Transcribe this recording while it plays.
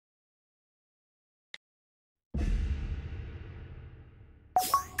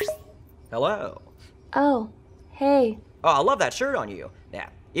Hello. Oh, hey. Oh, I love that shirt on you. Yeah,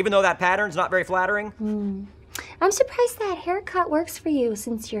 even though that pattern's not very flattering. I'm surprised that haircut works for you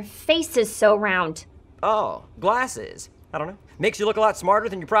since your face is so round. Oh, glasses. I don't know. Makes you look a lot smarter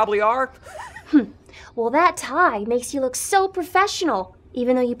than you probably are. Well, that tie makes you look so professional,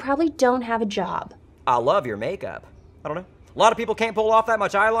 even though you probably don't have a job. I love your makeup. I don't know. A lot of people can't pull off that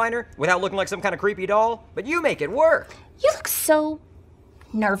much eyeliner without looking like some kind of creepy doll, but you make it work. You look so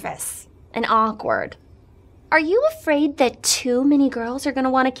nervous and awkward. Are you afraid that too many girls are going to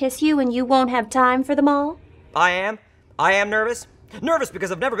want to kiss you and you won't have time for them all? I am. I am nervous. Nervous because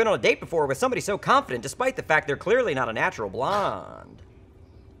I've never been on a date before with somebody so confident, despite the fact they're clearly not a natural blonde.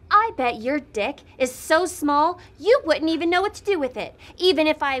 I bet your dick is so small you wouldn't even know what to do with it, even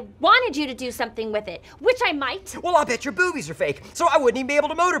if I wanted you to do something with it, which I might. Well, I bet your boobies are fake, so I wouldn't even be able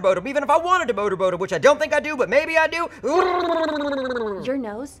to motorboat them, even if I wanted to motorboat them, which I don't think I do, but maybe I do. Your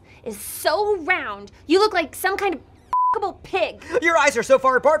nose is so round, you look like some kind of f***able pig. Your eyes are so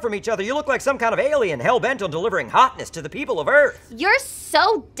far apart from each other, you look like some kind of alien hell-bent on delivering hotness to the people of Earth. You're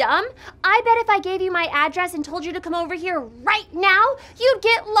so dumb. I bet if I gave you my address and told you to come over here right now, you'd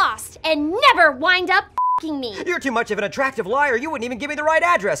get lost and never wind up f***ing me. You're too much of an attractive liar. You wouldn't even give me the right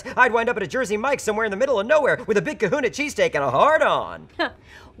address. I'd wind up at a Jersey Mike's somewhere in the middle of nowhere with a big kahuna cheesesteak and a hard-on.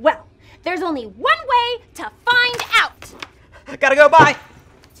 Well, there's only one way to find out. Gotta go, bye.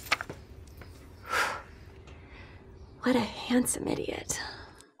 What a handsome idiot.